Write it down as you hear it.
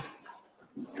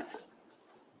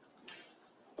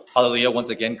Hallelujah.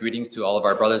 Once again, greetings to all of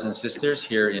our brothers and sisters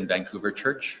here in Vancouver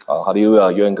Church. 哈利路亚！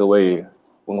愿各位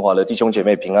文华的弟兄姐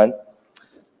妹平安。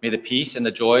May the peace and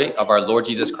the joy of our Lord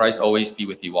Jesus Christ always be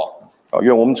with you all.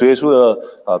 愿我们主耶稣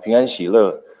的平安喜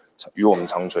乐与我们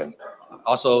长存。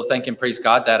Also, thank and praise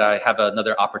God that I have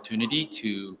another opportunity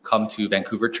to come to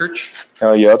Vancouver Church.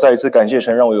 也要再一次感谢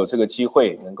神，让我有这个机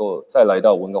会能够再来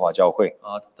到温哥华教会。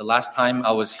The last time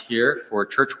I was here for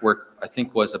church work, I think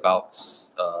was about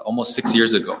almost 6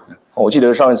 years ago. 我记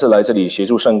得上一次来这里协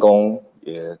助圣工，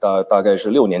也大概是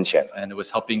6年前。And it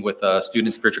was helping with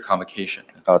student spiritual convocation.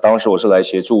 当时我是来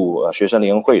协助学生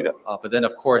联会的。But then,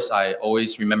 of course, I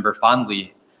always remember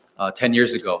fondly 10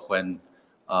 years ago when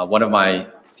one of my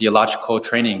theological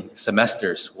training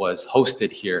semesters was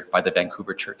hosted here by the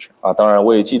Vancouver Church. 当然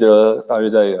我也记得大约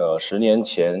在10年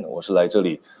前，我是来这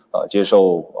里接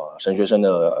受神学生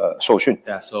的受训。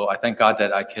Yeah, so I thank God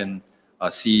that I can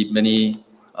see many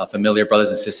familiar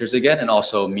brothers and sisters again, and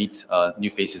also meet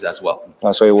new faces as well.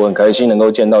 所以我很开心能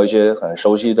够见到一些很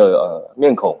熟悉的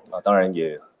面孔当然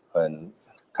也很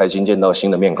开心见到新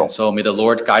的面孔。So may the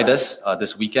Lord guide us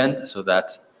this weekend, so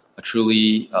that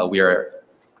truly we are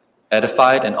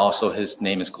edified, and also His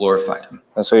name is glorified.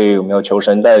 所以我们要求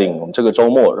神带领我们这个周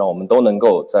末，让我们都能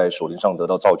够在属灵上得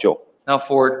到造就。Now,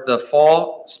 for the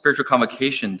fall spiritual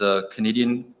convocation, the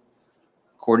Canadian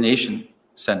Coordination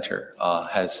Center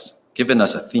has given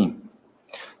us a theme.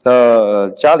 那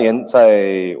嘉联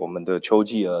在我们的秋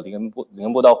季灵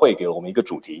恩布道会给了我们一个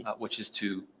主题， which is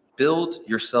to build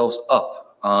yourselves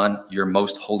up on your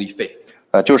most holy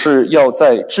faith. 就是要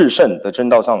在至圣的真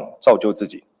道上造就自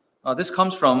己。This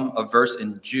comes from a verse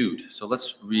in Jude. So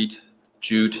let's read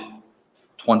Jude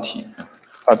 20.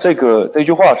 这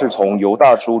句话是从犹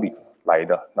大书里来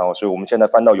的。那所以我们现在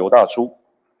翻到犹大书。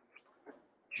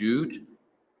Jude.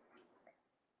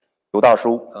 犹大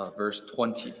书 verse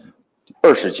 20.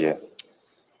 20节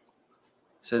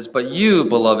says, "But you,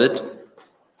 beloved,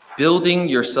 building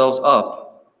yourselves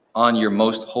up on your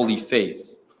most holy faith,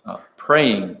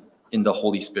 praying in the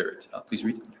Holy Spirit." Please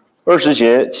read. 20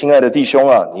节，亲爱的弟兄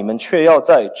啊，你们却要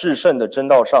在至圣的真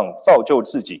道上造就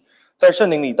自己，在圣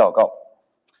灵里祷告。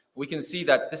We can see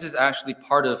that this is actually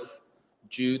part of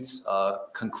Jude's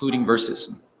concluding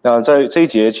verses. 那在这一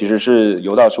节其实是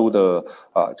犹大书的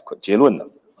结论的。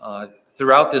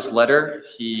Throughout this letter,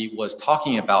 he was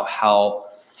talking about how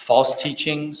false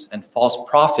teachings and false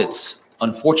prophets,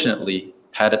 unfortunately,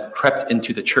 had crept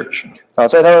into the church.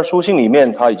 在他的书信里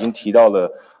面，他已经提到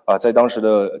了在当时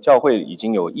的教会已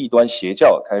经有异端邪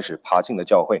教开始爬进了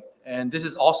教会。And this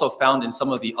is also found in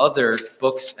some of the other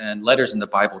books and letters in the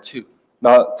Bible too.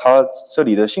 那他这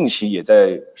里的信息也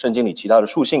在圣经里其他的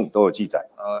书信都有记载。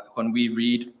When we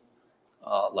read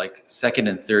like 2nd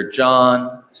and 3rd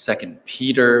John, 2nd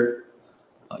Peter,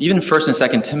 even 1st and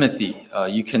 2nd Timothy,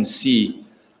 you can see,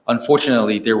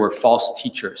 unfortunately, there were false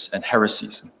teachers and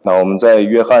heresies. 那我们在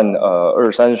约翰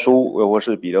2、3书，又或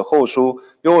是彼得后书，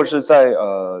又或是在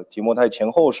提摩太前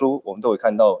后书，我们都会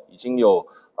看到已经有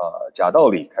假道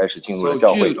理开始进入了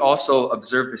教会。So Jude also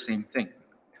observed the same thing.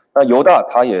 那犹大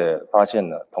他也发现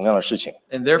了同样的事情。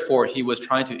And therefore, he was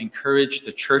trying to encourage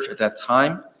the church at that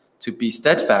time to be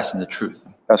steadfast in the truth.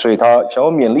 那所以他想要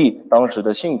勉励当时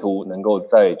的信徒能够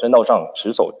在真道上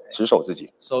持守自己。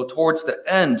So towards the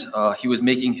end, he was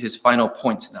making his final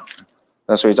points now.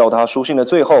 那所以照他书信的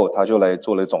最后，他就来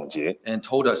做了总结。And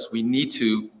told us we need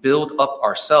to build up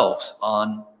ourselves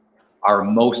on our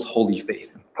most holy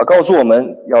faith. 他告诉我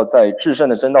们要在至圣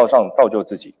的真道上造就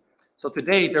自己。So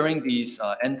today, during these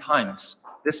end times,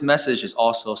 this message is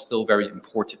also still very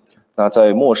important. 那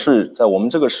在末世，在我们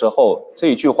这个时候，这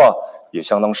一句话也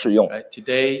相当适用。Right?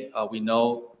 Today, we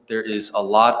know there is a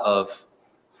lot of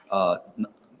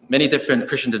many different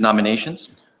Christian denominations.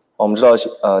 我们知道，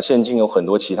现今有很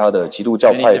多其他的基督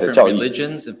教派的教义，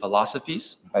 religions and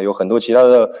philosophies. 还有很多其他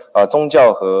的宗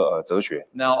教和哲学。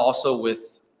Now, also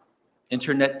with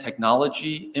internet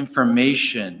technology,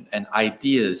 information and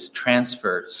ideas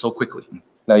transfer so quickly.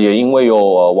 那也因为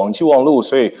有网际网络，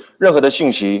所以任何的信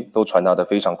息都传达得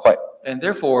非常快。And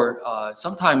therefore,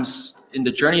 sometimes in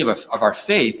the journey of our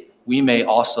faith, we may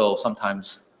also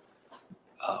sometimes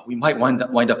we might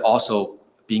wind up also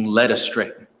being led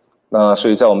astray. 那所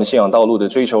以在我们信仰道路的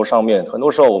追求上面，很多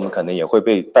时候我们可能也会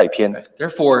被带偏。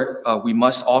Therefore, we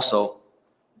must also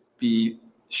be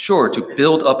sure to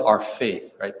build up our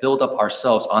faith, right? Build up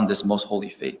ourselves on this most holy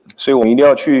faith. 所以我们一定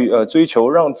要去追求，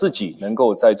让自己能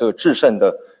够在这个至圣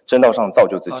的真道上造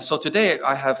就自己。So today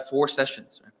I have 4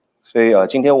 sessions. Right? 所以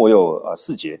今天我有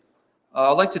4节。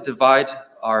I'd like to divide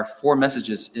our 4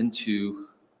 messages into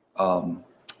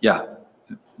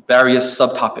various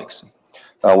subtopics.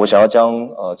 我想要将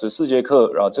这4节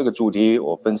课，然后这个主题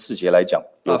我分4节来讲，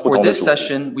有不 For 同的 this 主题。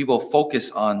 session, we will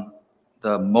focus on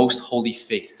the most holy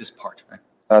faith, this part, right?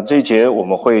 这一节我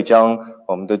们会将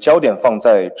我们的焦点放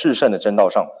在至圣的真道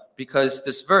上。 Because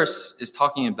this verse is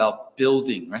talking about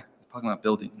building, right? It's talking about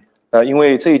building. 因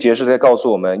为这一节是在告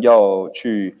诉我们要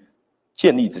去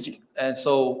建立自己。 And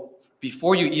so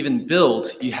before you even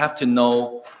build, you have to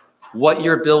know what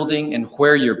you're building and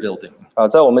where you're building.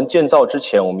 在我们建造之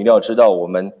前，我们一定要知道我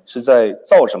们是在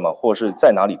造什么，或是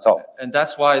在哪里造。 And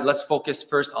that's why let's focus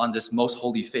first on this most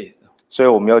holy faith. 所以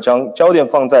我们要将焦点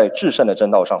放在至圣的真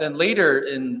道上。 Then later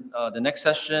in the next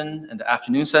session and the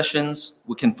afternoon sessions,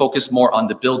 we can focus more on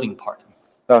the building part.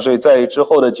 所以在之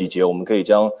后的几节，我们可以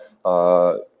将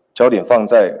焦点放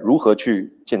在如何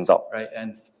去建造。 Right?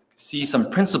 And see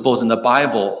some principles in the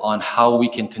Bible on how we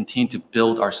can continue to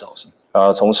build ourselves.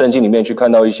 从圣经里面去看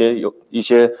到有一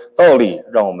些道理，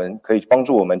让我们可以帮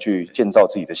助我们去建造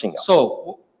自己的信仰。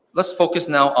 So let's focus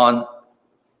now on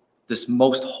this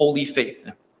most holy faith.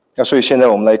 所以现在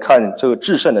我们来看这个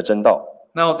至圣的真道。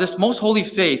 Now, this most holy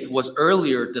faith was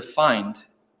earlier defined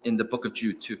in the book of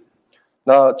Jude too.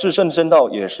 那至圣的真道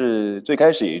也是最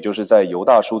开始，也就是在犹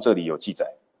大书这里有记载。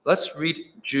 Let's read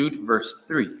Jude verse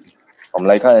 3. 我们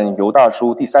来看犹大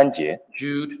书第3节。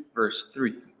 Jude verse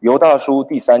 3. 犹大书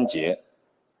第3节。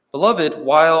 Beloved,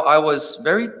 while I was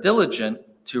very diligent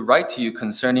to write to you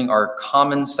concerning our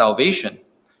common salvation,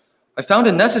 I found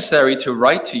it necessary to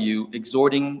write to you,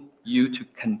 exhorting you to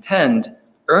contend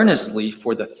earnestly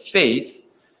for the faith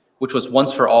which was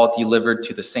once for all delivered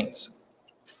to the saints.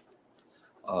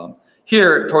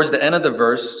 Here, towards the end of the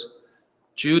verse,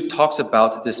 Jude talks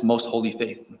about this most holy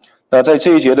faith. 那在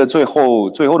这一节的最后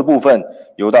的部分，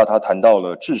犹大他谈到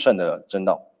了至圣的真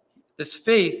道。 This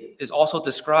faith is also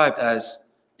described as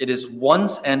it is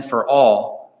once and for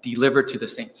all delivered to the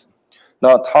saints.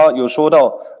 那他有说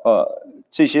到，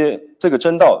这个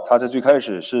真道，他在最开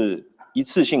始是一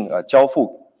次性交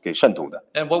付给圣徒的。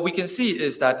 And what we can see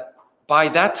is that by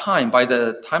that time, by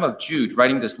the time of Jude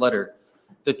writing this letter,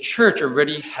 the church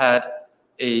already had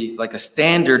a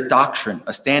standard doctrine,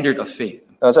 a standard of faith.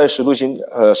 那在使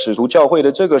徒教会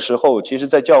的这个时候，其实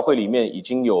在教会里面已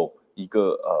经有一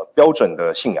个标准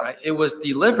的信仰。 Right? It was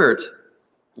delivered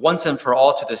once and for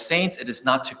all to the saints. It is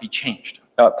not to be changed.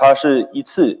 它是一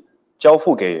次交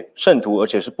付给圣徒，而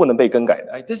且是不能被更改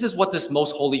的。 Right? This is what this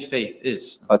most holy faith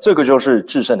is. 这个就是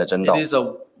至圣的真道。 It is a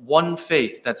one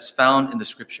faith that's found in the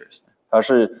scriptures. 它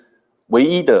是唯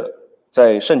一的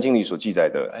在圣经里所记载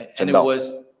的 Right? 真 And it 道。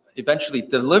 was eventually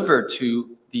delivered to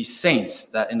these saints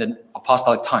that in the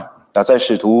apostolic time. 那在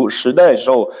使徒时代的时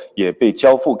候，也被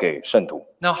交付给圣徒。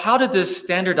 Now, how did this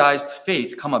standardized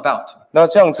faith come about? 那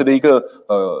这样子的一个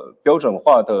标准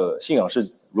化的信仰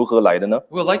是如何来的呢？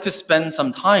 We would like to spend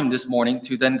some time this morning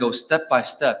to then go step by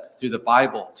step through the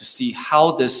Bible to see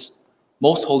how this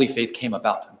most holy faith came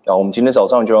about. 我们今天早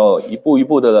上就要一步一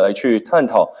步的来去探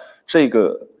讨这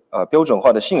个标准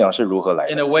化的信仰是如何来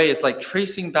的。 In a way, it's like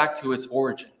tracing back to its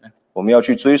origin. 我们要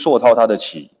去追溯到它的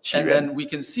起 And 源。 then we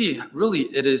can see really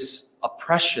it is a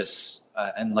precious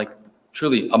and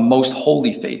truly a most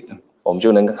holy faith. 我们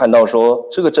就能看到说，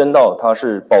这个真道它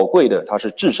是宝贵的，它是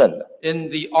至圣的。 In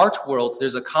the art world,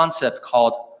 there's a concept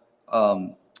called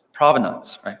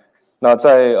provenance, right? 那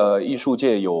在艺术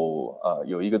界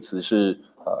有一个词是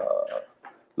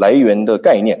来源的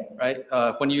概念。 Right?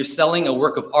 When you're selling a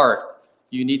work of art,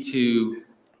 you need to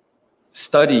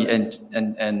study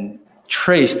and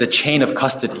trace the chain of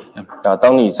custody.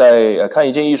 当你在看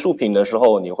一件艺术品的时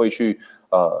候，你会去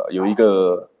有一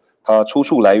个它出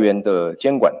处来源的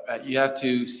监管。 Right? You have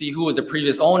to see who was the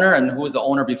previous owner and who was the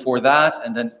owner before that,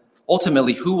 and then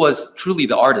ultimately who was truly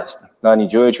the artist. 那你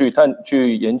就会去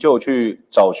研究、去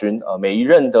找寻每一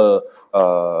任的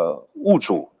物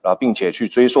主，然后并且去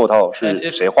追溯到 And 是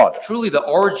if 谁画的。 truly the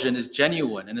origin is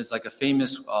genuine and is like a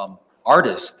famous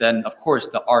artist, then of course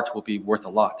the art will be worth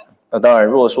a lot. 那当然，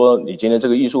如果说你今天这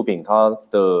个艺术品，它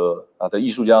的艺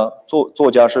术家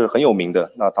作家是很有名的，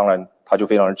那当然它就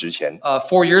非常的值钱。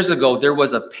 4 years ago, there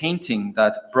was a painting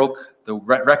that broke the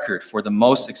record for the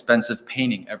most expensive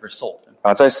painting ever sold.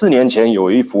 在4年前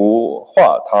有一幅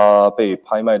画，它被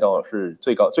拍卖到是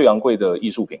最昂贵的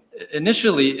艺术品。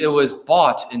 Initially, it was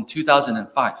bought in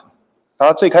 2005,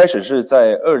 它最开始是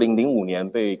在2005年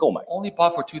被购买， only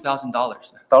bought for $2,000.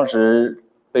 当时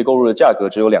被购入的价格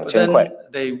只有But 2000块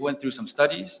then they went through some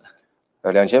studies.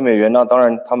 ，$2000美元。那当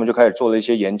然，他们就开始做了一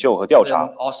些研究和调 Then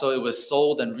查。 also, it was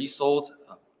sold and resold.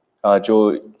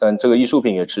 但这个艺术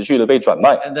品也持续的被转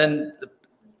卖。 And then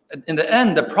in the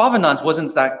end, the provenance wasn't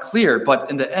that clear, but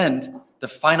in the end, the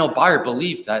final buyer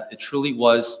believed that it truly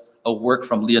was a work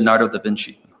from Leonardo da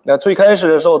Vinci. 那最开始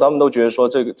的时候，他们都觉得说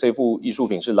这幅艺术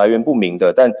品是来源不明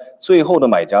的，但最后的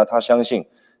买家他相信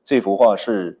这幅画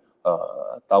是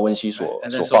达文西所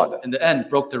画的。 In the end,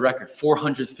 broke the record,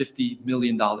 $450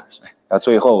 million. Right? 那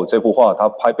最后这幅画它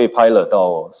被拍了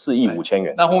到4亿5千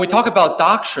元。 Now, when we talk about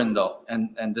doctrine, though,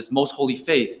 and this most holy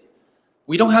faith,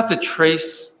 we don't have to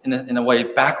trace in a way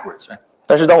backwards, right?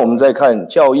 但是当我们在看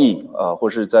教义或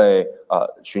是在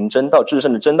寻真道至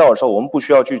圣的真道的时候，我们不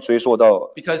需要去追溯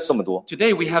到这么多。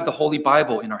 Today we have the Holy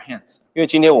Bible in our hands. 因为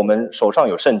今天我们手上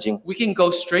有圣经， We can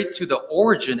go straight to the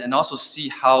origin and also see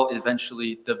how it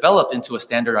eventually developed into a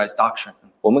standardized doctrine.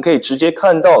 我们可以直接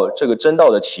看到这个真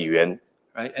道的起源。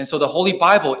 Right? And so the Holy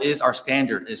Bible is our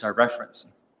standard, is our reference.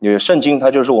 因为圣经它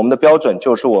就是我们的标准，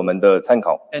就是我们的参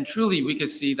考。 And truly, we can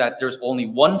see that there's only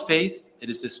one faith. It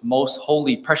is this most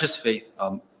holy, precious faith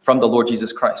from the Lord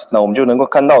Jesus Christ. 那我们就能够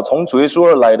看到，从主耶稣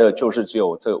而来的，就是只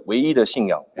有这唯一的信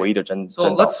仰，唯一的真 So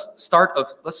道。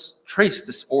 let's trace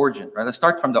this origin, right? Let's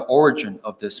start from the origin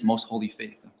of this most holy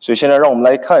faith. 所以现在让我们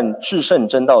来看至圣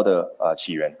真道的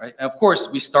起源。 Right? And of course,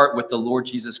 we start with the Lord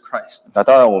Jesus Christ. 那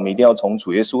当然，我们一定要从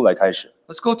主耶稣来开始。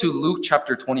 Let's go to Luke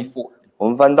chapter 24. 我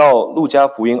们翻到路加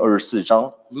福音24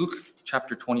章。 Luke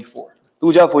chapter 24.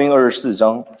 路加福音24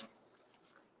章，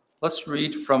 Let's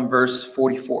read from verse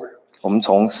 44. 我们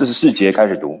从44节开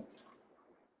始读。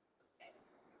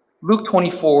 Luke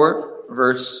 24,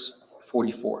 verse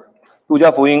 44. 路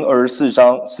加福音24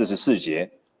章44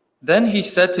节。 Then he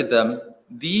said to them,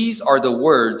 "These are the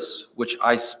words which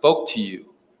I spoke to you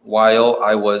while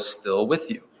I was still with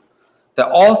you,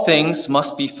 that all things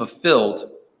must be fulfilled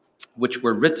which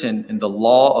were written in the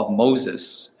law of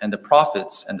Moses and the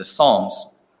prophets and the Psalms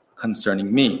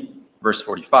concerning me." Verse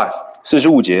 45.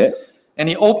 45节。 And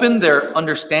he opened their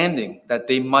understanding that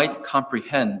they might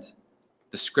comprehend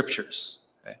the scriptures.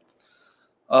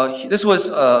 Okay. This was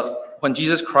when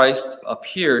Jesus Christ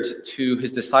appeared to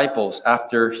his disciples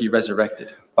after he resurrected.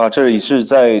 这里是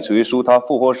在主耶稣他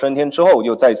复活升天之后，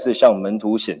又再次向门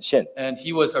徒显现。 And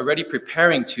he was already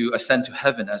preparing to ascend to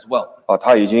heaven as well.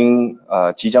 他已经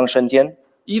即将升天。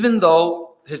 Even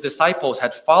though his disciples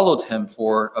had followed him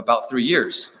for about 3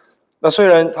 years. 那虽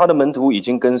然他的门徒已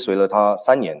经跟随了他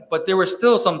3年， But there were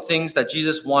still some things that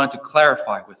Jesus wanted to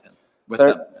clarify with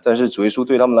them. 但是主耶稣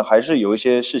对他们呢，还是有一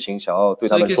些事情想要对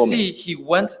So 他 you 们 can 说明。 see he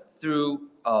went through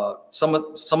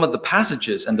some of the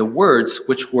passages and the words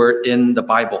which were in the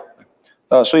Bible.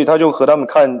 所以他就和他们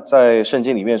看在圣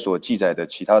经里面所记载的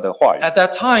其他的话语。 At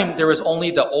that time, there was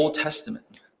only the Old Testament.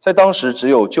 在当时只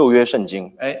有旧约圣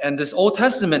经。 And this Old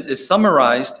Testament is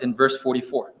summarized in verse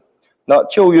 44. 那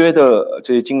旧约的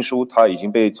这些经书，它已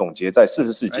经被总结在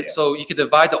44节。 So you could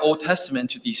divide the Old Testament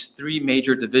into these 3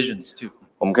 major divisions too.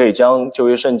 我们可以将旧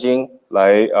约圣经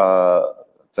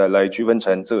再来区分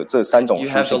成这3种 You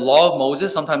书 have the 信。 Law of Moses,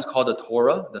 sometimes called the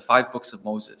Torah, the 5 books of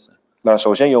Moses. 那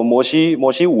首先有摩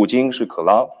西五经是可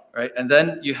拉。 Right? And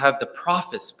then you have the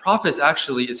prophets. Prophets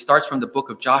actually, it starts from the book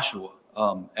of Joshua.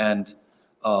 And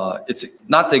it's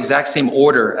not the exact same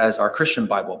order as our Christian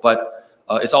Bible, but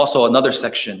it's also another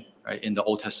section, right, in the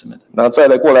Old Testament. 那再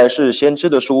来过来是先知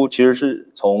的书，其实是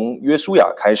从约书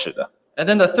亚开始的。 And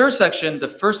then the third section, the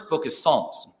first book is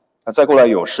Psalms. 那再过来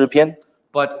有诗篇。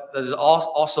 But there's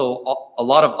also a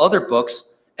lot of other books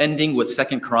ending with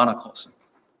Second Chronicles.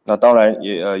 那当然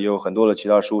也有很多的其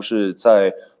他书是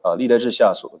在历代志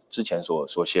下之前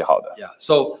所写好的。 Yeah.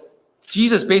 So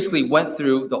Jesus basically went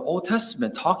through the Old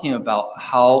Testament talking about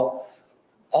how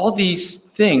all these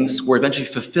things were eventually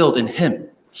fulfilled in him.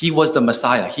 He was the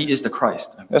Messiah. He is the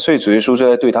Christ. 那所以主耶稣就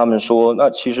在对他们说，那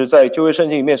其实在旧约圣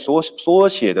经里面所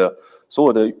写的所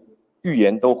有的预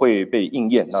言都会被应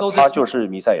验，那他就是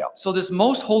弥赛亚。 So this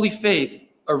most holy faith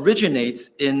originates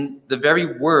in the very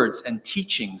words and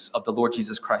teachings of the Lord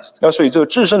Jesus Christ. 那所以这个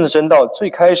至圣的真道最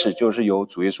开始就是由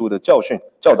主耶稣的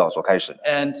教导所开始的。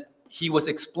 And he was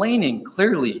explaining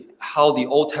clearly how the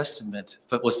Old Testament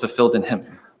was fulfilled in him.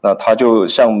 那他就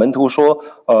向门徒说，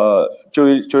旧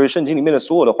约圣经里面的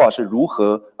所有的话是如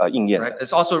何应验。 Right? Let's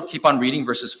also keep on reading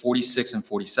verses 46 and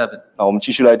 47. 那我们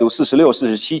继续来读46、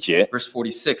47节。 Verse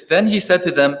 46. Then he said to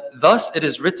them, "Thus it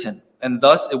is written, and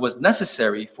thus it was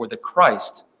necessary for the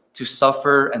Christ to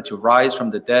suffer and to rise from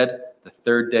the dead the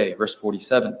third day." Verse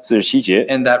 47. 47节。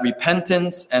 And that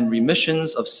repentance and remission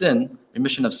of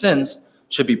sins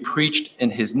should be preached in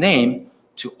his name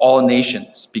to all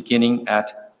nations, beginning at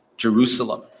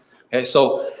Jerusalem. Okay,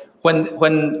 so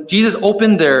when Jesus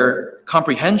opened their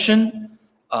comprehension,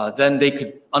 then they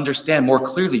could understand more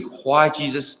clearly why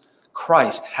Jesus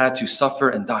Christ had to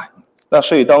suffer and die. 那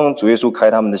所以当主耶稣开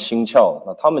他们的心窍，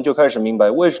那他们就开始明白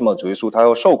为什么主耶稣他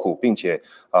要受苦，并且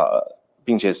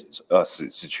并且死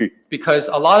去。 Because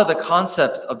a lot of the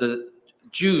concept of the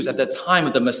Jews at the time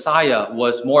of the Messiah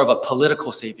was more of a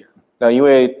political savior. 那因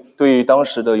为对于当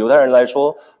时的犹太人来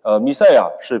说，弥赛亚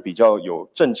是比较有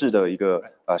政治的一个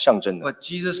象征的。 But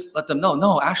Jesus let them know,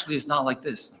 no, actually it's not like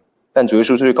this. 但主耶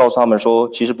稣却告诉他们说，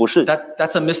其实不是，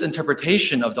 That's a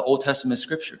misinterpretation of the Old Testament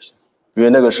scriptures. 因为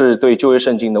那个是对旧约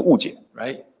圣经的误解。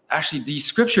 Right? Actually, these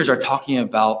scriptures are talking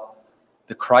about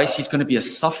the Christ. He's going to be a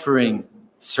suffering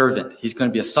servant. He's going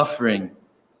to be a suffering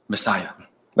Messiah.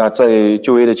 那在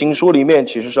旧约的经书里面，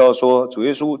其实是要说主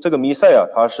耶稣这个弥赛亚，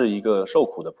他是一个受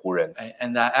苦的仆人。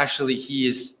 And that actually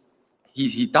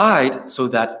he died so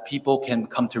that people can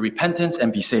come to repentance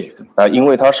and be saved. 因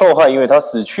为他受害，因为他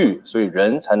死去，所以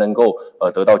人才能够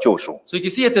得到救赎。 So you can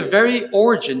see at the very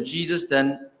origin, Jesus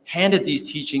then handed these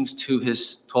teachings to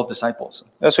his 12 disciples.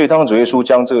 那所以当主耶稣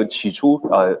将这个起初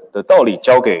的道理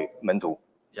交给门徒。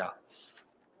 Yeah.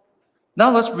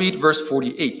 Now let's read verse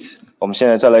 48. 我们现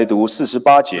在再来读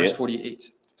48节。 Verse 48.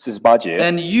 48节。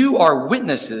 And you are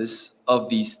witnesses of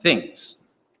these things.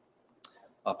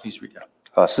 Please read that.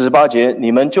 48节，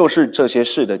你们就是这些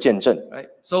事的见证。 Right?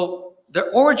 So the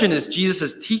origin is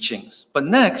Jesus' teachings, but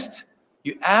next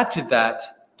you add to that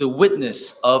the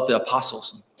witness of the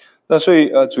apostles. 那所以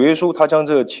主耶稣他将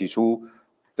这个起初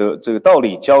的这个道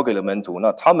理交给了门徒，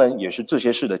那他们也是这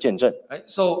些事的见证。 Right?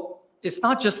 So it's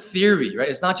not just theory,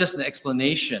 right? It's not just an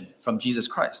explanation from Jesus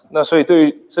Christ. 那所以对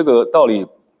于这个道理，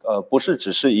不是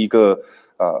只是一个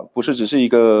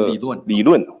理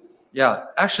论。 Yeah,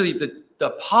 actually the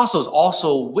apostles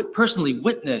also personally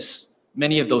witness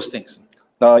many of those things.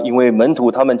 那因为门徒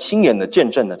他们亲眼的见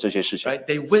证了这些事情， Right?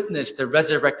 They witnessed the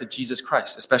resurrected Jesus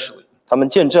Christ, especially. 他们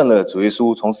见证了主耶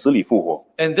稣从死里复活。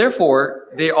 And therefore,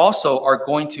 they also are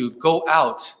going to go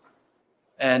out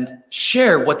and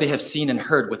share what they have seen and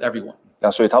heard with everyone.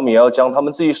 那所以他们也要将他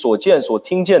们自己所见、所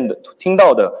听见的、听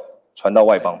到的传到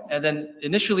外邦。 And then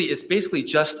initially, it's basically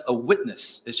just a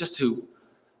witness. It's just to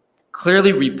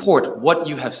clearly report what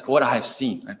I have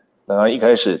seen. Right? 那一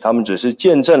开始他们只是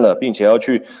见证了，并且要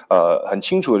去很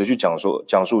清楚的去讲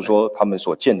述说他们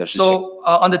所见的事情。 So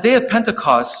on the day of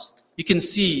Pentecost, you can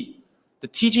see the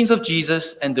teachings of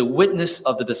Jesus and the witness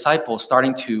of the disciples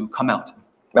starting to come out.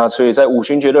 那所以在五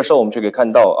旬节的时候，我们就可以看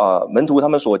到门徒他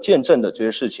们所见证的这些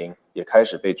事情也开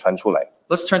始被传出来。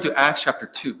 Let's turn to Acts chapter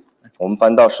 2. 我们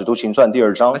翻到《使徒行传》第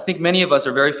2章 I。think many of us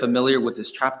are very familiar with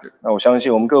this chapter. 那我相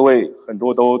信我们各位很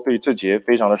多都对这节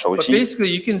非常的熟 But 悉。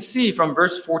 basically, you can see from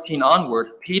verse 14 onward,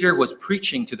 Peter was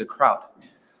preaching to the crowd.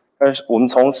 但是我们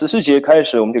从14节开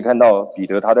始，我们可以看到彼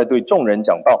得他在对众人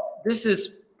讲道。 This is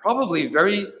probably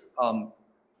very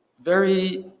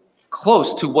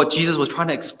close to what Jesus was trying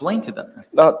to explain to them.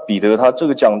 那彼得他这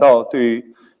个讲道对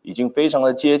于已经非常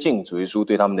的接近主耶稣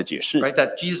对他们的解释， Right?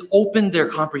 That Jesus opened their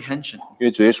comprehension. 因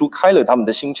为主耶稣开了他们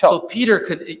的心窍。 So Peter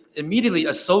could immediately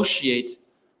associate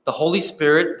the Holy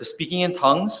Spirit, the speaking in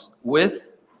tongues, with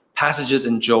passages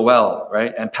in Joel,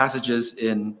 right? And passages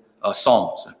in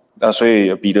Psalms. 那所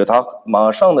以彼得他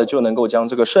马上的就能够将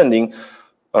这个圣灵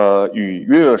与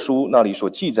约珥书那里所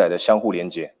记载的相互连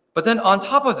接。 But then on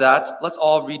top of that, let's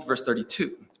all read verse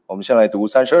 32. 我们先来读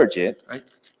32节。 Right?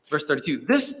 Verse 32.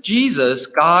 This Jesus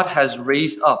God has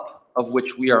raised up, of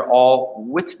which we are all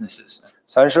witnesses.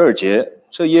 32节，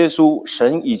这耶稣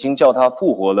神已经叫他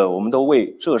复活了，我们都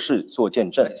为这事做见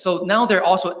证。 So now they're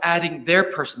also adding their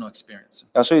personal experience.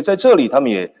 那所以在这里，他们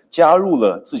也加入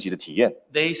了自己的体验。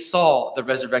 They saw the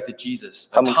resurrected Jesus.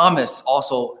 Thomas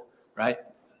also, right,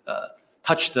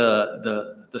 touched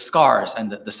the scars and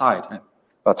the side. Right?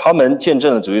 他们见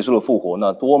证了主耶稣的复活。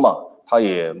那多马他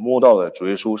也摸到了主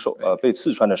耶稣被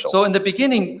刺穿的手。 So in the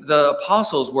beginning, the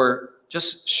apostles were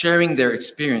just sharing their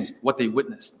experience, what they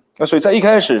witnessed. 那所以在一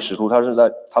开始，使徒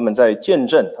他们在见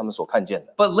证他们所看见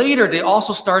的。 But later, they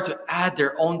also start to add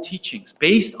their own teachings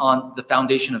based on the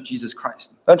foundation of Jesus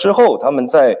Christ. 那之后，他们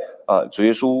在主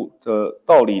耶稣的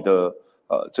道理的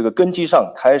这个根基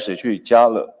上，开始去加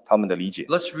了他们的理解。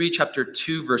 Let's read chapter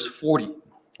 2, verse 40.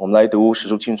 我们来读《使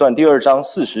徒行传》第2章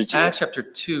40节。 Acts chapter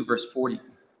 2, verse 40.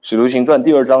 使徒行传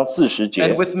第2章40节。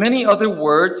 And with many other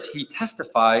words, he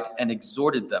testified and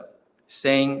exhorted them,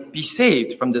 saying, "Be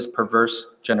saved from this perverse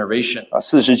generation."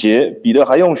 40节，彼得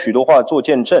还用许多话做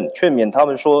见证，劝勉他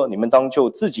们说：“你们当救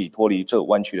自己脱离这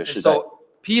弯曲的世代。” So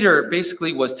Peter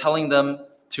basically was telling them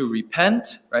to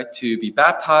repent, right, to be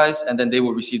baptized, and then they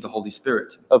will receive the Holy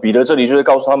Spirit. 彼得这里就是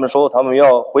告诉他们说，他们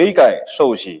要悔改、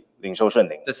受洗、领受圣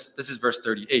灵。 This is verse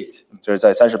 38. 这是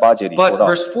在38节里说 But 到。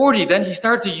 verse 40, then he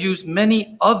started to use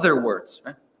many other words,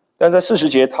 right? 但在40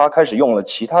节，他开始用了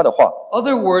其他的话。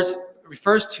 Other words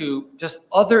refers to just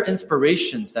other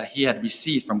inspirations that he had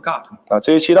received from God.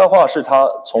 这些其他话是他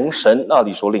从神那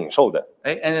里所领受的。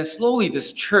Right? And then slowly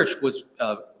this church was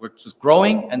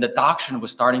growing, and the doctrine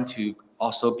was starting to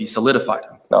also be solidified.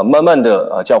 那慢慢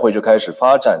的教会就开始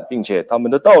发展，并且他们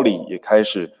的道理也开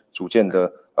始逐渐的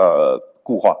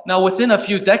固化。Now within a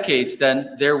few decades,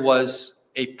 then there was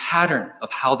a pattern of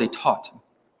how they taught.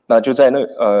 那就在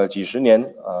那几十年，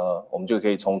我们就可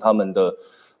以从他们的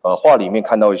话里面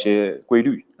看到一些规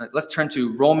律。Let's turn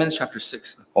to Romans chapter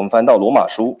 6. 我们翻到罗马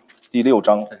书第6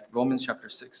章。Romans chapter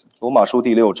 6. 罗马书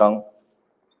第6章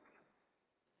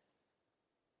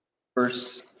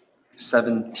Verse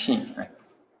 17. Right?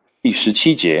 第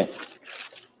17节。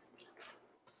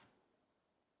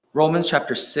Romans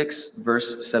chapter 6,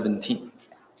 verse 17.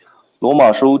 罗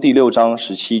马书第6章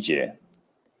17节。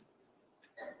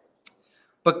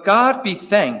But God be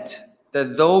thanked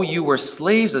that though you were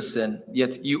slaves of sin,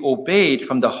 yet you obeyed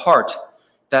from the heart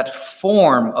that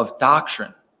form of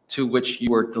doctrine to which you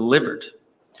were delivered.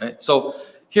 Right? So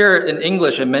here in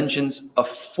English, it mentions a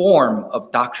form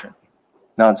of doctrine.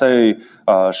 那在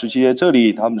17节这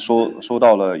里，他们说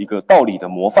到了一个道理的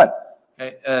模范。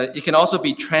Okay? It can also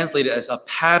be translated as a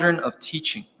pattern of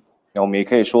teaching. 那我们也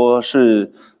可以说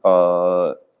是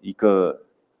一个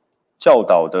教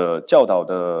导的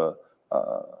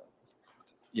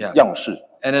样式。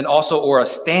And then also, or a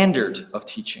standard of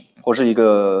teaching. 或是一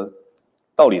个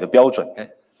道理的标准。Okay.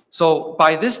 So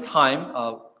by this time,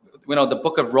 the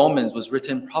book of Romans was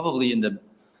written probably in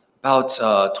about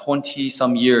 20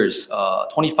 some years,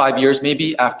 25 years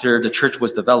maybe after the church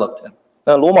was developed.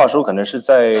 那罗马书可能是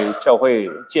在教会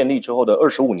建立之后的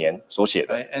25年所写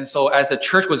的。Right? And so as the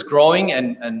church was growing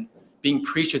and being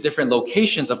preached at different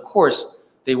locations, of course,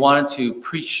 they wanted to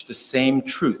preach the same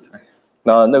truth. Right?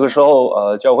 那个时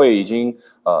候教会已经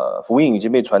福音已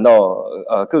经被传到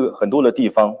很多的地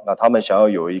方，那他们想要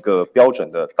有一个标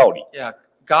准的道理。Yeah,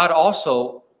 God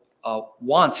also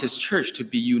wants His church to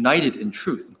be united in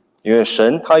truth. 因为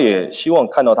神他也希望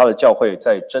看到他的教会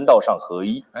在真道上合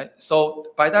一。Right? So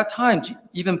by that time,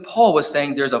 even Paul was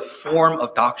saying there's a form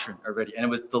of doctrine already, and it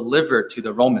was delivered to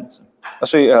the Romans.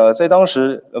 所以在当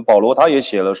时保罗他也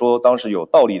写了说，当时有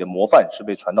道理的模范是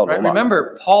被传到罗 Right? 马。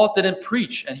Remember, Paul didn't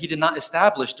preach, and he did not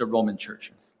establish the Roman church.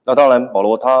 那当然，保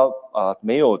罗他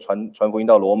没有传福音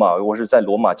到罗马，或是在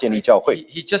罗马建立教会。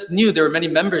He just knew there were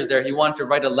many members there. He wanted to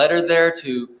write a letter there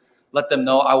to let them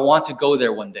know, I want to go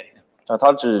there one day.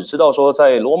 他只知道说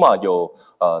在罗马有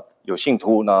信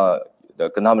徒，那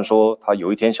跟他们说他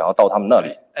有一天想要到他们那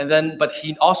里。But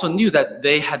he also knew that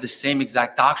they had the same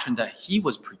exact doctrine that he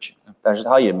was preaching. 但是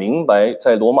他也明白，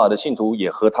在罗马的信徒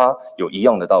也和他有一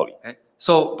样的道理。Okay?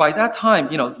 So by that time,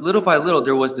 little by little,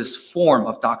 there was this form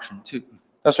of doctrine too.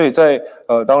 那所以在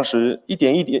当时一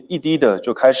点一滴的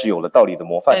就开始有了道理的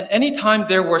模范。And anytime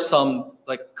there were some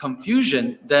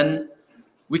confusion, then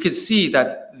we could see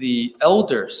that the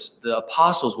elders, the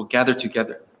apostles, would gather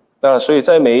together. 那所以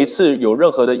在每一次有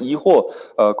任何的疑惑、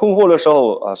困惑的时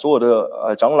候，所有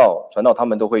的长老、传道他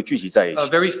们都会聚集在一起。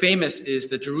Very famous is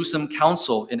the Jerusalem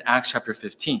Council in Acts chapter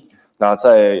 15. 那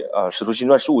在使徒行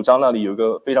传15章那里有一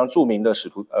个非常著名的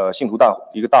信徒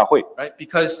一个大会。Right,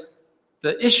 because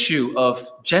the issue of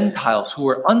Gentiles who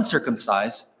were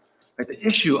uncircumcised, right, the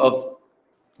issue of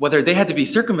whether they had to be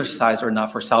circumcised or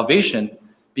not for salvation,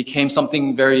 became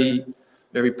something very,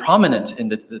 very prominent in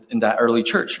that early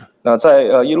church. 那在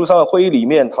耶路撒冷会议里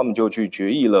面，他们就去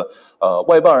决议了，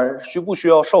外邦人需不需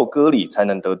要受割礼才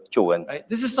能得救恩？ Right?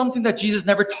 This is something that Jesus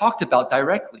never talked about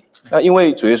directly. 那因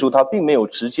为主耶稣他并没有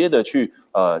直接的去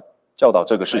教导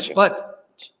这个事情。But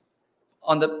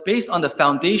based on the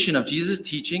foundation of Jesus'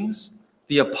 teachings,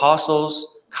 the apostles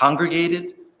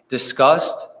congregated,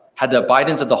 discussed, had the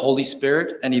abidance of the Holy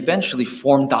Spirit, and eventually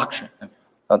formed doctrine.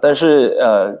 但是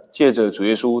借着主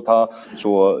耶稣他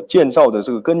所建造的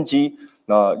这个根基，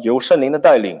那由圣灵的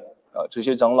带领，这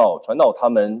些长老传道他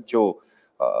们就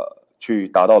去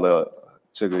达到了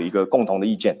这个一个共同的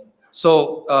意见。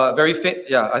So I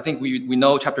think we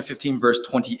know chapter 15 verse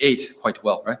 28 quite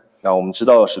well, right? 那我们知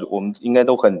道我们应该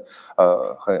都很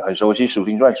熟悉使徒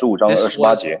行传15章的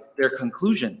28节。Their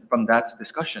conclusion from that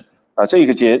discussion. 这一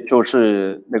个节就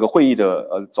是那个会议的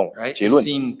总结论。It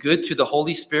seemed good to the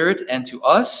Holy Spirit and to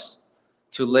us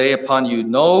to lay upon you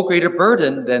no greater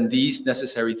burden than these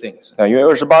necessary things. 因为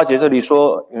28节这里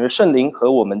说，因为圣灵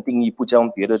和我们定义不将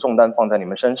别的重担放在你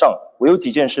们身上，唯有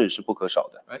几件事是不可少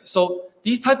的。Right? So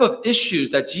these type of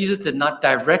issues that Jesus did not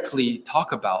directly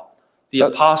talk about, the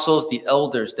apostles, the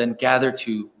elders then gathered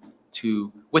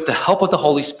to with the help of the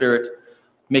Holy Spirit,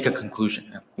 make a conclusion.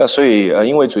 那所以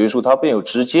因为主耶稣他便有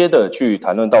直接的去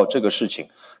谈论到这个事情，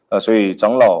所以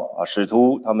长老使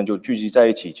徒他们就聚集在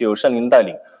一起，借由圣灵的带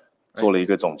领，做了一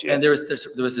个总结。And there was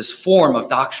this form of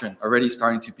doctrine already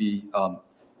starting to be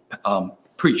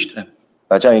preached.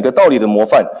 那这样一个道理的模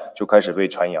范就开始被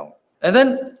传扬。And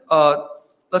then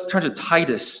let's turn to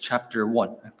Titus chapter 1.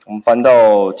 我们翻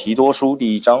到提多书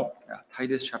第1章。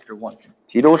Titus chapter 1.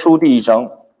 提多书第1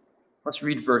章。Let's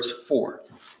read verse 4.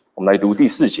 我们来读第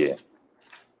4节。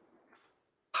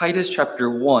Titus chapter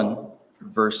 1,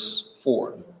 verse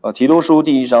 4. 提多书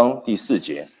第1章第4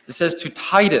节。It says, to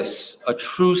Titus, a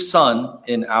true son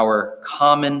in our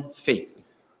common faith.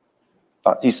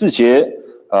 第4节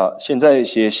现在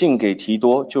写信给提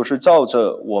多，就是照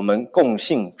着我们共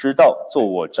信之道做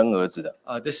我真儿子的。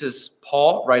This is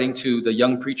Paul writing to the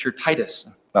young preacher Titus.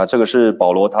 这个是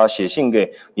保罗他写信给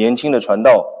年轻的传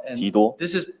道提多。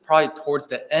This is probably towards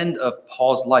the end of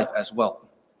Paul's life as well.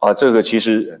 这个其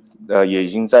实也已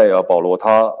经在保罗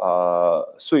他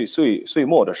岁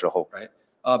末的时候。Right.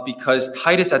 Because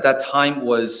Titus at that time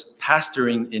was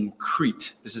pastoring in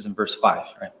Crete. This is in verse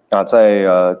 5, right? 在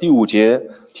第5节，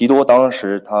提多当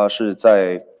时他是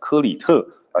在科里特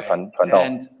传道。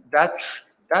And that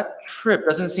trip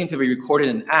doesn't seem to be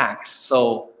recorded in Acts,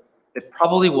 so it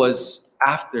probably was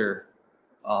after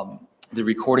the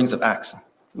recordings of Acts.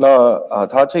 那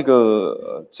他这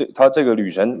个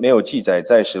旅程没有记载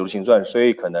在使徒行传，所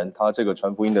以可能他这个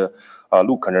传福音的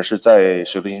路可能是在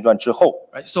使徒行传之后。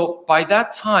Right. So by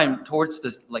that time, towards the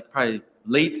probably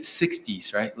late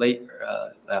 60s, right?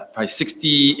 Probably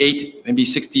 68, maybe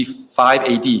 65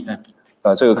 AD.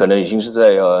 这个可能已经是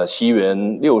在西元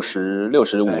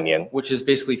65年。Which is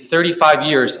basically 35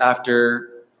 years after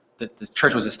the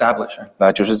church was established.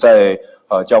 那就是在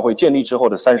教会建立之后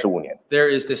的35年。There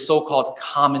is this so-called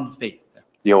common faith.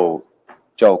 有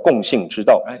叫共信之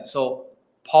道。Right. So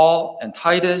Paul and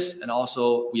Titus, and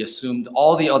also we assumed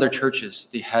all the other churches,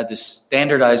 they had this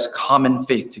standardized common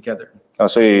faith together.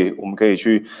 所以我们可以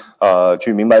去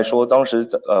明白说，当时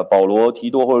保罗、提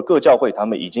多或者各教会，他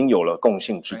们已经有了共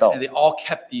信之道。And they all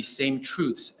kept these same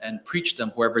truths and preached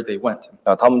them wherever they went.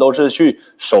 他们都是去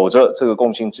守着这个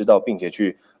共信之道，并且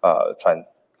去传。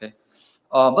Okay.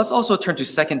 Let's also turn to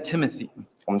 2 Timothy.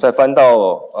 我们再翻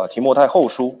到提摩太后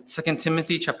书。2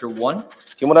 Timothy chapter 1.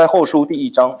 提摩太后书第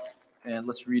1章。And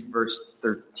let's read verse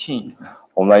 13.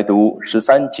 我们来读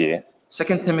13节。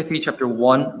2 Timothy chapter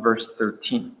 1, verse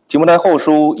 13. 提摩太后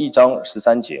书1章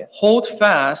13节。Hold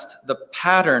fast the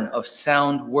pattern of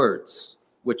sound words,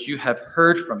 which you have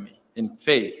heard from me in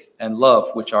faith and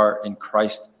love, which are in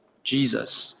Christ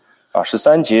Jesus.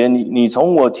 13节，你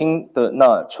从我听的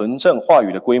那纯正话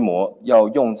语的规模，要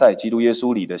用在基督耶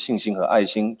稣里的信心和爱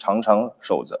心，常常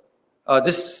守着。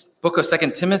This book of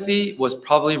 2 Timothy was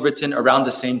probably written around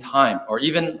the same time, or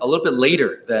even a little bit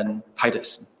later than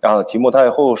Titus. 提摩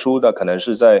太后书的可能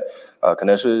是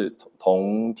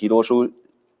同提多书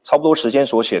差不多时间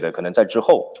所写的，可能在之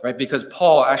後。Right, because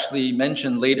Paul actually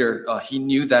mentioned later, he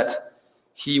knew that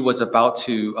he was about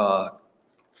to,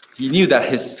 he knew that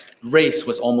his race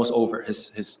was almost over. He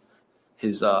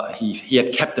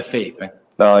had kept the faith, right?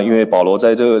 因为保罗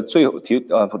在这个提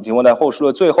摩太后书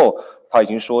的最后，他已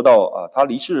经说到他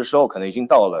离世的时候可能已经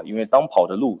到了，因为当跑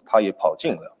的路他也跑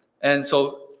尽了。And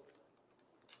so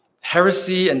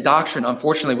heresy and doctrine,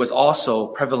 unfortunately, was also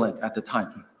prevalent at the time.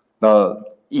 那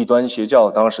异端邪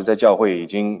教当时在教会已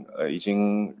经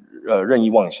任意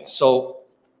妄行。So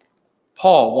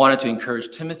Paul wanted to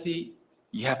encourage Timothy,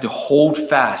 you have to hold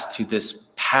fast to this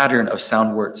pattern of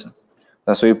sound words.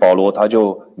 那所以保罗他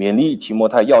就勉励提摩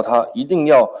太，要他一定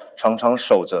要常常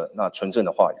守着那纯正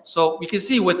的话语。So we can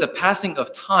see with the passing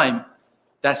of time,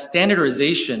 that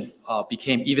standardization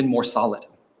became even more solid.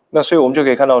 那所以我们就可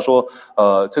以看到说，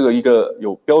这个一个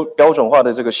有标准化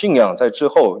的这个信仰，在之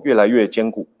后越来越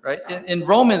坚固。Right? In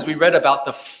Romans, we read about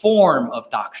the form of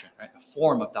doctrine, right? The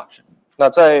form of doctrine. 那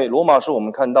在罗马书，我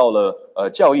们看到了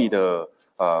教义的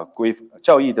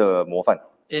模范。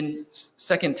In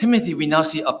 2 Timothy, we now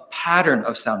see a pattern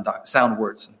of sound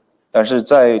words. 但是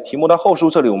在提摩太后书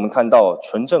这里，我们看到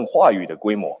纯正话语的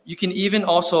规模。You can even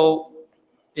also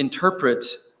interpret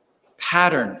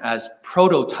pattern as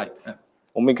prototype.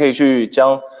 我们可以去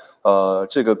将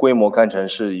这个规模看成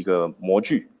是一个模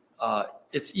具。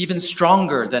It's even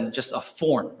stronger than just a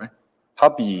form, right? 它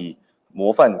比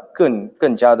模范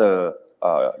更加的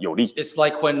有力。It's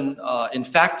like when in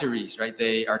factories, right?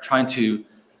 They are trying to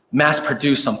mass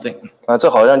produce something. 这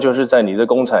好像就是在你的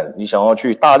工厂，你想要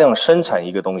去大量生产一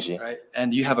个东西。Right?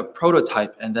 And you have a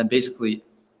prototype, and then basically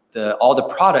all the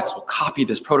products will copy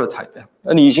this prototype.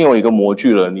 那你已经有一个模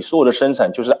具了，你所有的生产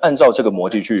就是按照这个模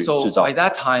具去制造。So by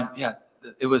that time, yeah,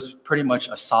 it was pretty much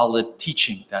a solid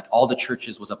teaching that all the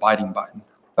churches was abiding by.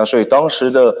 那所以当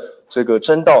时的这个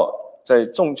真道在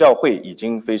众教会已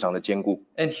经非常的坚固。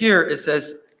And here it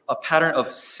says a pattern of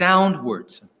sound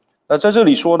words. 那在这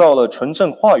里说到了纯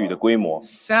正话语的规模。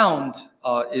Sound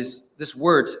is this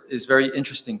word is very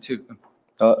interesting too.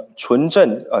 纯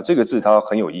正这个字它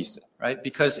很有意思。Right?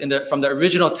 Because from the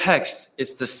original text,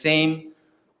 it's the same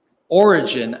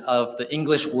origin of the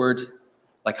English word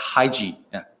like hygiene.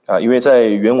 Yeah. 因为在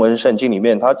原文圣经里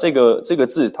面，它这个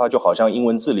字它就好像英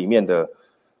文字里面的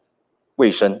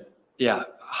卫生。Yeah,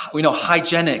 we know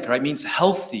hygienic, right? Means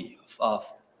healthy,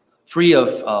 free of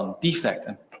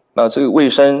defect. 那这个卫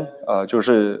生就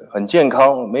是很健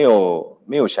康，没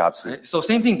有瑕疵。Right? So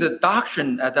same thing. The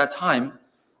doctrine at that time,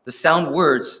 the sound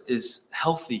words is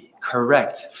healthy,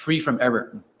 correct, free from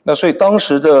error. 那所以当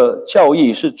时的教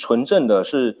义是纯正的，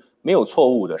是没有错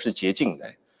误的，是洁净的。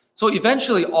So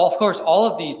eventually, of course, all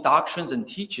of these doctrines and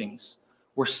teachings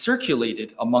were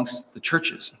circulated amongst the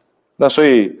churches. 那所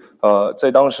以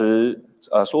在当时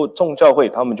所有众教会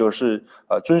他们就是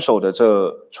遵守的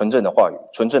这纯正的话语、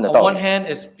纯正的道 On 理。 one hand,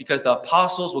 it's because the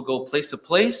apostles will go place to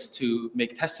place to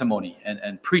make testimony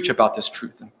and preach about this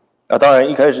truth. 当然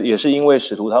一开始也是因为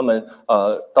使徒他们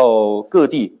到各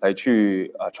地来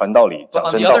去传道理、 But 讲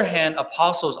on 真 the 道。 other hand,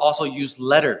 apostles also used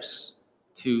letters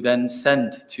to then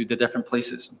send to the different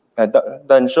places.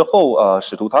 但之后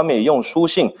使徒他们也用书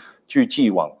信去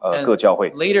寄往各教会。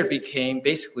 Later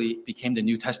basically became the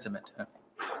New Testament.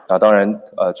 当然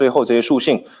最后这些书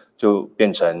信就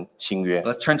变成新约。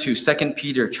 Let's turn to 2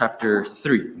 Peter chapter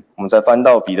 3. 我们再翻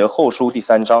到彼得后书第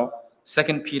3章。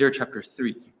 2 Peter chapter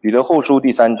 3. 彼得后书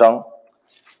第3章。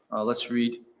Let's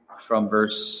read from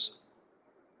verse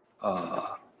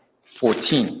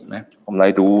 14. Right? 我们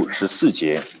来读14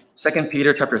节。 2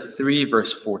 Peter chapter 3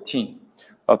 verse 14.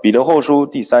 彼得后书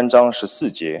第3章14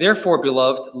节。 Therefore,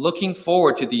 beloved, looking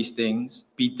forward to these things,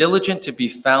 be diligent to be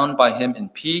found by him in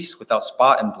peace, without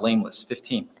spot and blameless.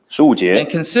 15. 15节。 And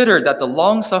consider that the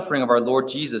long suffering of our Lord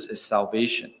Jesus is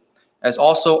salvation, as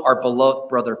also our beloved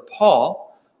brother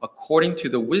Paul, according to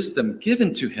the wisdom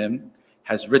given to him,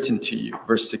 has written to you.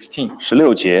 Verse 16.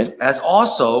 16节。 As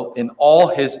also in all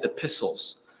his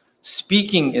epistles,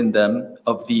 speaking in them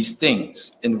of these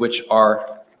things, in which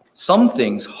are some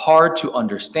things hard to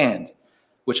understand,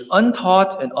 which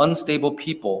untaught and unstable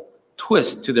people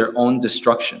twist to their own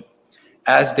destruction,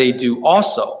 as they do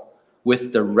also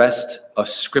with the rest of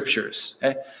scriptures.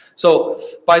 Okay? So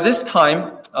by this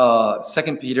time,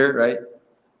 2 Peter, right,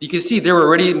 you can see there were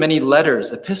already many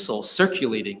letters, epistles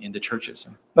circulating in the churches.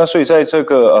 那所以在这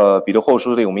个彼得后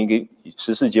书里，我们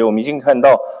14节，我们已经看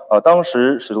到当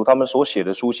时使徒他们所写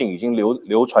的书信已经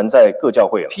流传在各教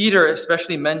会了。 Peter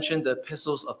especially mentioned the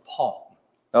epistles of Paul.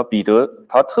 然后彼得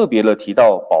他特别的提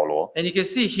到保罗， And you can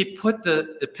see he put the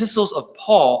epistles of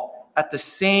Paul at the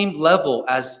same level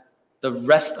as the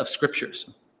rest of scriptures.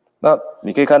 那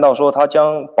你可以看到说，他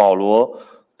将保罗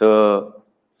的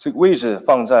这个位置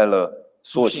放在了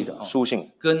所有其他书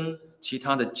信，跟其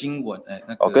他的经文，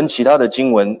跟其他的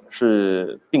经文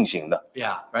是并行的。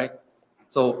 Yeah, right.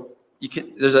 So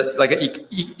there's like an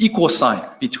equal sign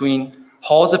between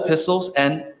Paul's epistles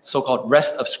and so-called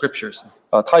rest of scriptures.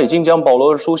 他已经将保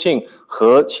罗的书信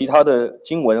和其他的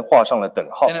经文画上了等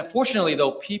号。 And unfortunately,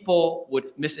 though, people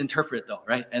would misinterpret, though,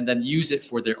 right, and then use it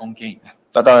for their own gain.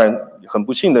 那当然，很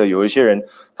不幸的有一些人，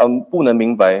他们不能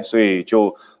明白，所以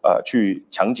就去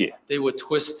强解。 They would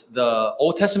twist the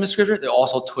Old Testament scripture. They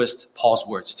also twist Paul's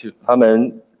words too. 他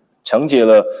们强解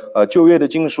了旧约的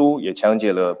经书，也强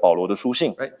解了保罗的书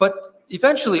信。 Right, but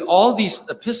eventually, all these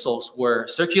epistles were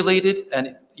circulated,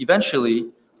 and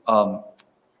eventually,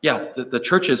 the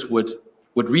churches would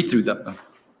read through them.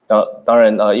 当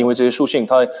然因为这些书信，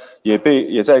它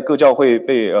也在各教会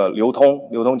被流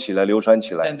通起来，流传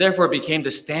起来。 And therefore became the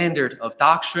standard of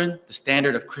doctrine, the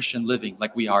standard of Christian living,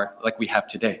 like we have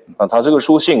today. 它这个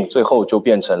书信最后就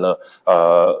变成了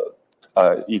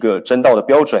一个真道的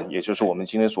标准，也就是我们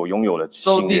今天所拥有的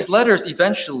So 信念。 these letters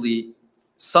eventually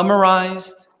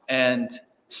summarized and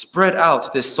spread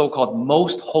out this so-called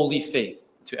most holy faith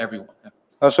to everyone.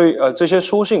 所以这些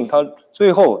书信，它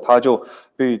最后就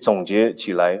被总结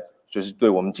起来，就是对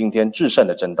我们今天至圣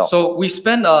的真道。 So we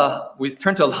turned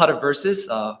to a lot of verses,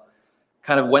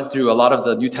 kind of went through a lot of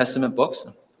the New Testament books.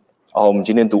 我们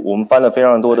今天我们翻了非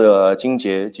常多的经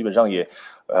节，基本上也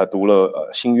读了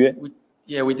新约。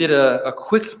 We did a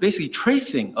quick, basically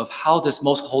tracing of how this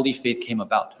most holy faith came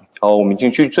about. 我们已经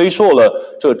去追溯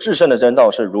了这至圣的真道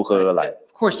是如何而来。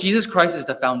 Of course, Jesus Christ is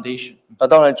the foundation. 那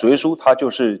当然，主耶稣他就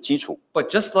是基础。 But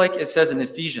just like it says in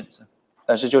Ephesians,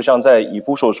 但是就像在以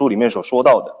弗所书里面所说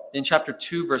到的， In chapter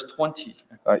 2, verse 20,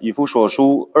 以弗所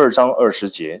书2章20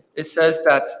节， it says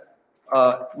that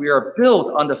we are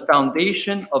built on the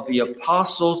foundation of the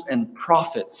apostles and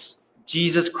prophets,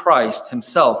 Jesus Christ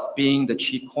himself being the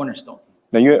chief cornerstone.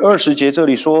 那因为20节这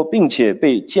里说，并且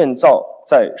被建造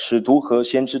在使徒和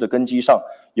先知的根基上，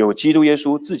有基督耶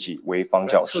稣自己为房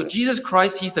角 So 石。 Jesus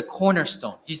Christ, he's the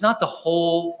cornerstone. He's not the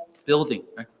whole building.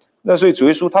 Right? 那所以主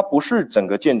耶稣他不是整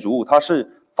个建筑物，他是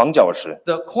房角石。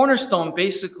 The cornerstone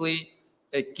basically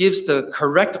it gives the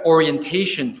correct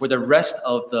orientation for the rest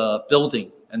of the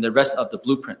building and the rest of the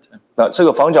blueprint. 那这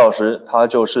个房角石，它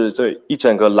就是这一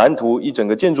整个蓝图、一整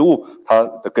个建筑物它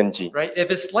的根基。 Right? If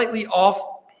it's slightly off,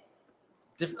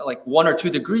 like 1 or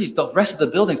 2 degrees, the rest of the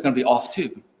building is going to be off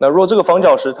too. 那如果这个房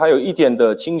角石它有一点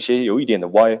的倾斜，有一点的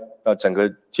歪，那整个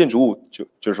建筑物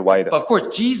就是歪的。 But of course,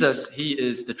 Jesus, he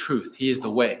is the truth. He is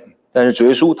the way. 但是主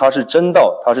耶稣他是真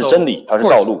道，他是真理，他是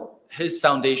道路。 His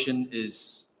foundation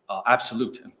is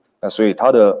absolute. 那所以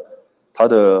他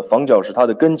的房角石，他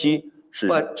的根基是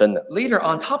真的。 Later,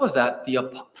 on top of that, the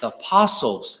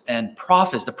apostles and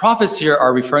prophets. The prophets here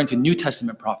are referring to New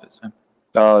Testament prophets. Right?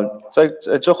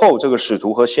 在之后，这个使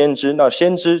徒和先知，那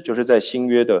先知就是在新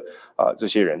约的这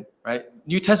些人。 Right?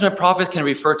 New Testament prophets can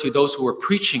refer to those who were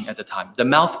preaching at the time, the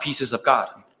mouthpieces of God.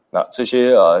 那这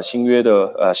些新约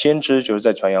的先知就是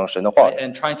在传扬神的话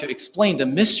And trying to explain the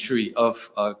mystery of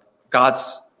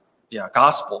God's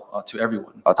gospel to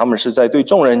everyone. 他们是在对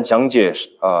众人讲解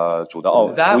主的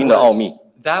福音的奥秘。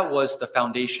 That was the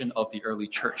foundation of the early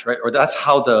church, right? Or that's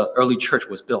how the early church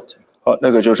was built.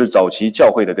 那个就是早期教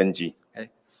会的根基。 Okay.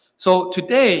 So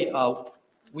today,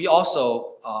 we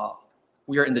also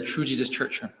we are in the True Jesus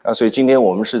Church. 所以今天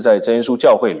我们是在真耶稣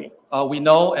教会里。 We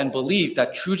know and believe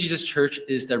that True Jesus Church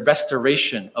is the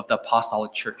restoration of the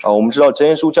apostolic church. 我们知道真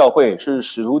耶稣教会是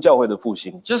使徒教会的复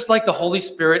兴。 Just like the Holy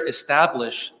Spirit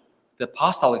established the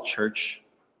apostolic church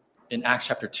in Acts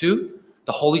chapter 2,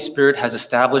 the Holy Spirit has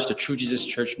established the True Jesus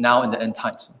Church now in the end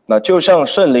times. 那就像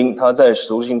圣灵他在使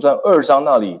徒行传2章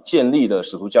那里建立的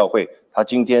使徒教会，他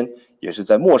今天也是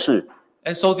在末世。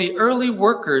 And so the early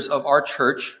workers of our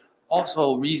church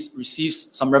also receives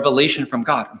some revelation from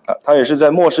God. 他也是在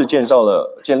末世建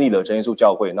立了真耶稣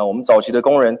教会。那我们早期的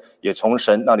工人也从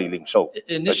神那里领受。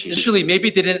 Initially,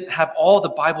 maybe they didn't have all the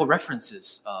Bible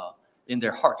references in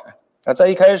their heart. 那在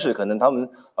一开始，可能他们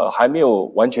还没有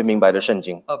完全明白的圣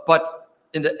经。 But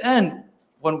in the end,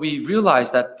 when we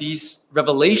realize that these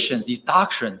revelations, these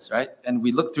doctrines, right, and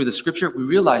we look through the scripture, we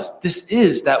realize this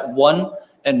is that one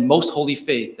and most holy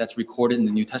faith that's recorded in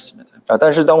the New Testament.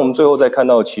 但是当我们最后再看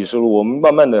到启示录，我们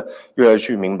慢慢的越来越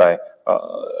去明白，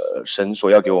神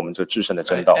所要给我们这至圣的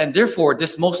真道。 And therefore,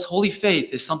 this most holy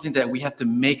faith is something that we have to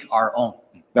make our own.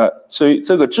 那所以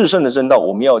这个至圣的真道，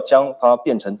我们要将它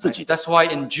变成自己的。 That's why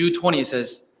in Jude 20 it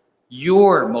says,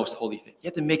 your most holy faith.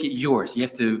 You have to make it yours. You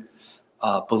have to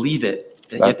believe it.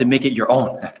 You have to make it your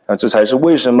own. 那这才是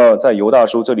为什么在犹大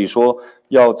书这里说，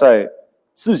要在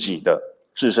自己的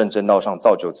至圣真道上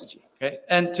造就自己。 Okay?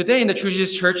 And today in the True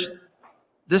Jesus Church,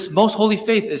 this most holy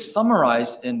faith is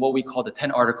summarized in what we call the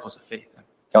 10 articles of faith.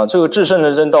 这个至圣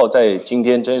的真道在今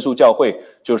天真耶稣教会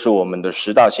就是我们的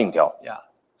10大信条。 Yeah.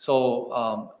 So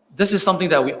this is something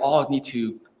that we all need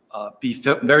to be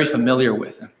very familiar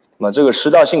with. 那这个10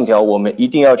大信条，我们一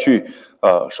定要去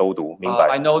熟读明白。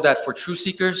 I know that for truth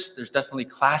seekers, there's definitely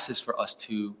classes for us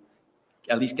to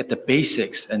at least get the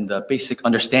basics and the basic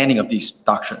understanding of these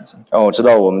doctrines. 我知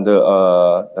道我们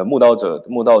的慕道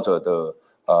者的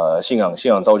信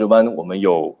仰造就班，我们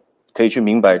有可以去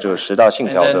明白这10大信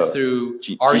And 条 then 的 through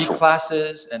基 RE 础。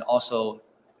 classes and also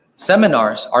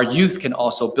seminars, our youth can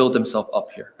also build themselves up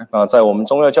here. 在我们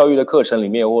宗教教育的课程里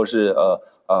面，或是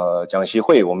讲习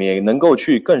会，我们也能够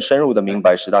去更深入的明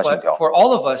白10大信 But 条。 for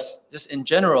all of us, just in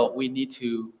general, we need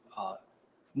to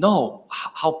know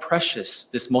how precious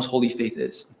this most holy faith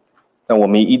is. 那我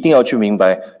们一定要去明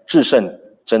白至圣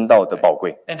真道的宝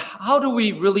贵。 And how do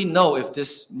we really know if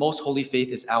this most holy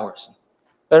faith is ours?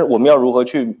 但是我们要如何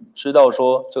去知道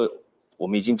说，我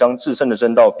们已经将至圣的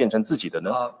真道变成自己的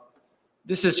呢？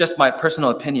 This is just my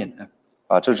personal opinion.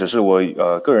 这只是我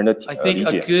个人的 I 理 think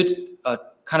a 解。 good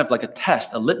kind of like a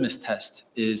test, a litmus test,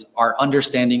 is our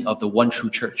understanding of the one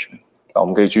true church. 我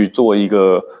们可以去做一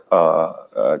个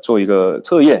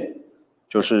测验，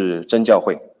就是真教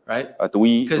会， Right? 独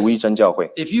一真教会。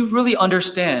 If you really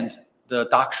understand the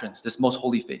doctrines, this most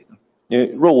holy faith, 因为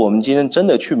若我们今天真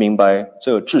的去明白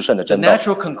这至圣的 the 真道，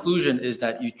 natural conclusion is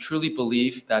that you truly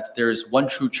believe that there is one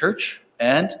true church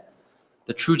and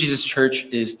the true Jesus church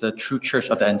is the true church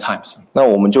of the end times. 那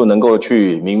我们就能够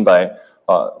去明白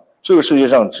这个世界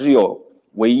上只有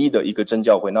唯一的一个真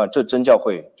教会，那这真教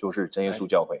会就是真耶稣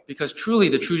教会。Because truly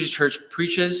the true church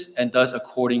preaches and does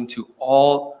according to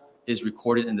all is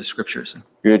recorded in the scriptures.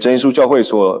 因为真耶稣教会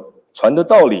所传的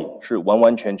道理是完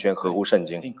完全全合乎圣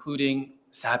经， Including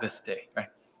Sabbath day, right?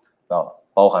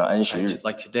 包含安息日，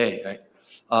 Like today, right?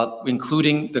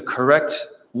 Including the correct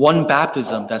one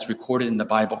baptism that's recorded in the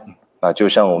Bible. 就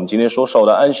像我们今天所守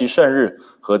的安息圣日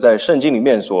和在圣经里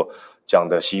面所讲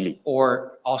的洗礼，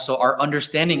 Or also our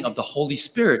understanding of the Holy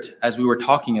Spirit as we were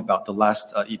talking about the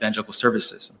last evangelical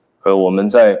services. 和我们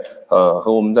在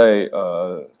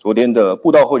昨天的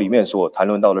布道会里面所谈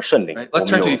论到的圣灵， Right? 我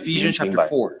Let's 们 turn to 有 Ephesians 明 chapter 白。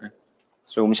 4. Right?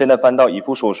 所以我们现在翻到以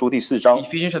弗所书第4章，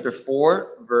 Ephesians chapter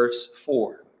 4, verse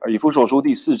 4. 以弗所书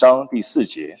第4章第4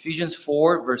节， Ephesians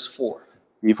 4, verse 4.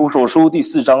 以弗所书第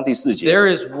4章第4节。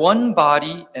 There is one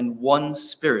body and one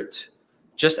spirit,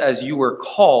 just as you were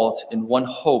called in one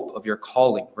hope of your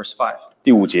calling. Verse 5.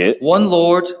 第5节， One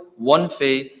Lord, one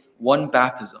faith, one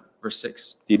baptism. Verse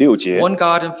 6. 第6节， One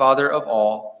God and Father of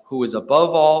all, who is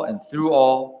above all and through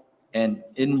all and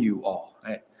in you all.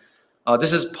 Right?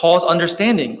 This is Paul's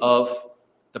understanding of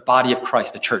the body of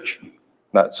Christ, the church.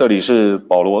 那这里是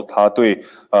保罗他对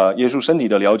耶稣身体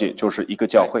的了解，就是一个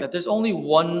教 Right? 会， That there's only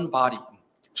one body.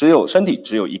 只有身体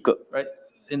只有一个。 Right?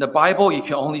 In the Bible, you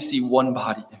can only see one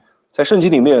body. 在圣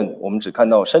经里面，我们只看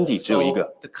到身体只有一 So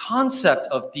个。 the concept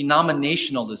of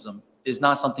denominationalism is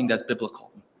not something that's biblical.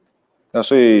 那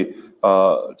所以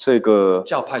这个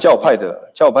教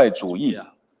派主义 Yeah,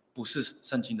 不是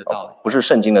圣经的道理。不是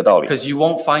圣经的道理， Because you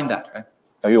won't find that, right?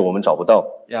 因为我们找不到。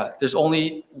 Yeah, there's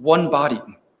only one body.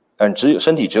 但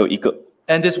身体只有一个。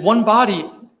 And this one body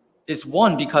is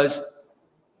one because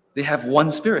they have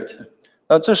one spirit.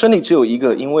 那这身体只有一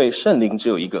个，因为圣灵只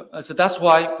有一个。So that's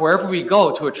why wherever we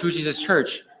go to a true Jesus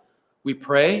church, we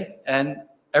pray and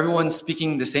everyone's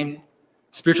speaking the same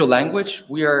spiritual language.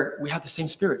 We have the same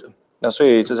spirit. 那所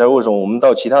以这才为什么我们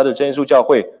到其他的真耶稣教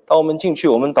会，当我们进去，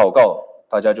我们祷告，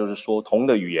大家就是说同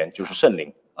的语言，就是圣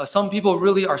灵。Some people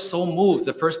really are so moved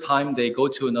the first time they go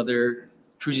to another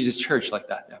true Jesus church like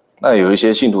that. Yeah. 那有一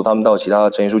些信徒，他们到其他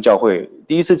真耶稣教会，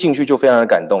第一次进去就非常的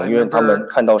感动，因为他们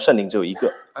看到圣灵只有一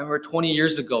个。I remember 20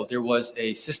 years ago, there was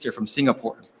a sister from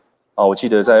Singapore. 我记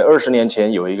得在20年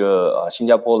前有一个新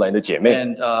加坡来的姐妹。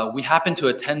 And we happened to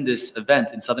attend this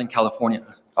event in Southern California.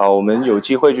 我们有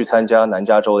机会去参加南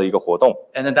加州的一个活动。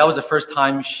 And then that was the first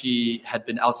time she had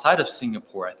been outside of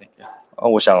Singapore, I think. Yeah.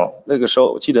 我想那个时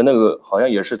候，记得那个好像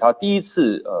也是她第一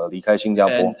次离开新加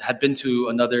坡。 And had been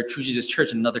to another True Jesus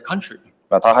church in another country.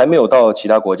 那她还没有到其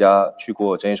他国家去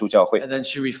过真耶稣教会。 And then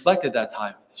she reflected that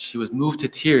time. She was moved to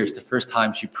tears the first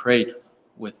time she prayed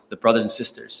with the brothers and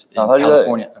sisters in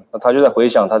California. 她就在回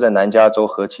想她在南加州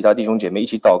和其他弟兄姐妹一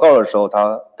起祷告的时候，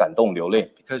她感动流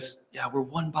泪。 Because, yeah, we're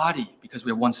one body because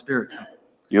we have one spirit.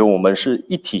 因为我们是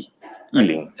一体一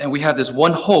灵， And we have this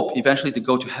one hope eventually to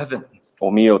go to heaven. 我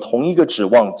们也有同一个指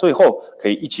望，最后可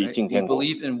以一起进 We 天国。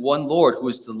 believe in one Lord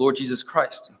who is the Lord Jesus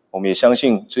Christ. 我们也相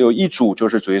信只有一主，就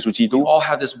是主耶稣基 We 督。 all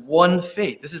have this one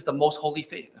faith. This is the most holy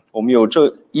faith. 我们有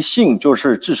这一信，就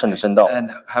是至圣的真道，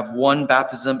 And have one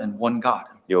baptism and one God.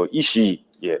 有一洗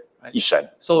也一神。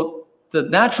 So the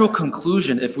natural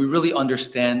conclusion, if we really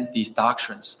understand these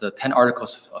doctrines, the 10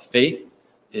 articles of faith,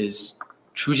 is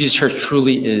True Jesus Church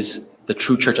truly is the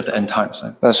true church of the end times.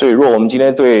 那所以，若我们今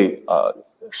天对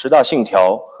10大信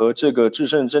条和这个至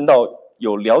圣真道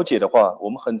有了解的话，我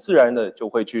们很自然的就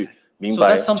会去明 So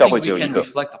白 that's 教 something 会 we 只有一 can 个。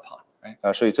 reflect upon.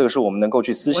 Right? 所以这个是我们能够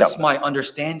去思想 What's 的。 my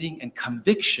understanding and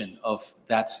conviction of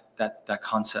that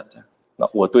concept? 那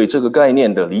我对这个概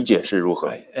念的理解是如何？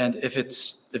 Right? And if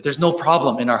there's no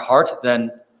problem in our heart,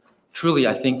 then truly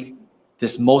I think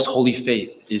this most holy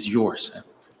faith is yours.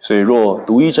 所以，若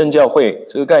独一真教会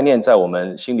这个概念在我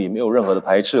们心里没有任何的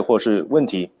排斥或是问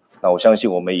题，那我相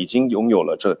信我们已经拥有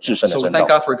了这至圣的 So 真 thank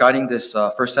道。 God for guiding this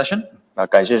first session. 那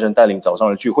感谢神带领早上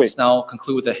的聚会。 Let's now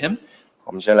conclude with a hymn.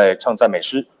 我们先来唱赞美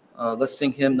诗。 Let's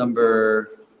sing hymn number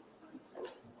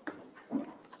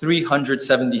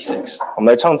 376. 我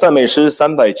们来唱赞美诗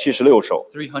376首。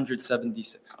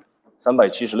 376.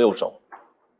 376首。